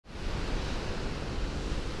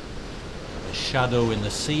a shadow in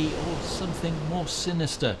the sea, or something more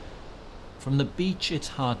sinister. From the beach it's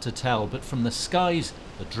hard to tell, but from the skies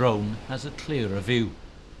the drone has a clearer view.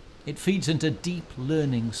 It feeds into deep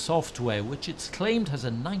learning software, which it's claimed has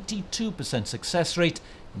a 92% success rate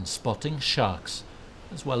in spotting sharks,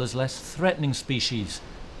 as well as less threatening species.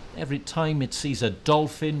 Every time it sees a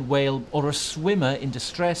dolphin, whale or a swimmer in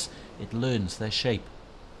distress, it learns their shape.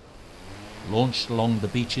 Launched along the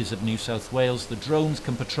beaches of New South Wales, the drones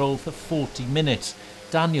can patrol for 40 minutes.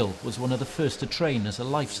 Daniel was one of the first to train as a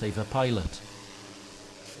lifesaver pilot.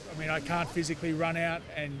 I mean, I can't physically run out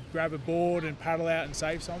and grab a board and paddle out and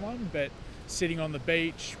save someone, but sitting on the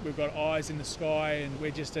beach, we've got eyes in the sky and we're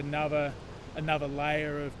just another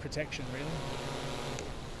layer of protection, really.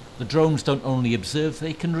 The drones don't only observe,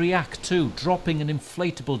 they can react too, dropping an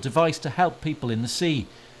inflatable device to help people in the sea.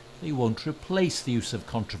 They won't replace the use of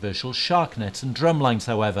controversial shark nets and drumlines,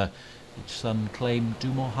 however, which some claim do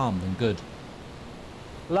more harm than good.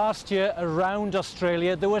 Last year around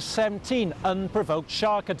Australia there were 17 unprovoked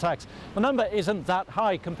shark attacks. The number isn't that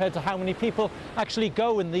high compared to how many people actually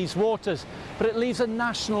go in these waters, but it leaves a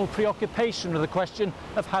national preoccupation with the question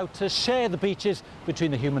of how to share the beaches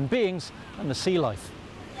between the human beings and the sea life.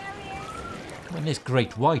 When this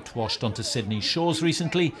great white washed onto Sydney shores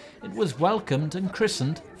recently, it was welcomed and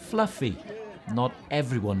christened Fluffy. Not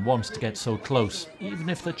everyone wants to get so close, even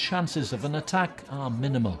if the chances of an attack are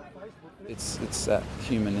minimal. It's that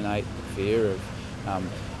human innate fear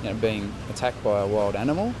of being attacked by a wild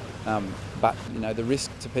animal, but the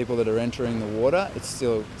risk to people that are entering the water,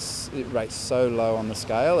 it rates so low on the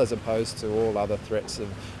scale as opposed to all other threats of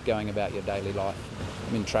going about your daily life.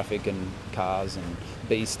 I mean, traffic and cars and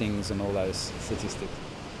bee stings and all those statistics.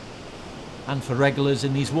 And for regulars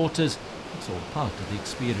in these waters, it's all part of the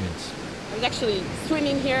experience. I was actually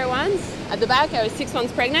swimming here once. At the back, I was 6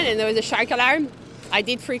 months pregnant and there was a shark alarm. I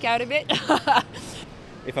did freak out a bit.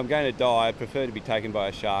 If I'm going to die, I'd prefer to be taken by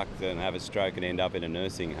a shark than have a stroke and end up in a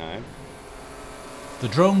nursing home. The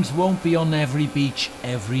drones won't be on every beach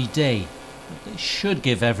every day, but they should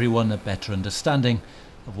give everyone a better understanding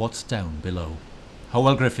of what's down below.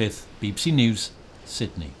 Hywel Griffith, BBC News,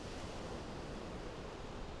 Sydney.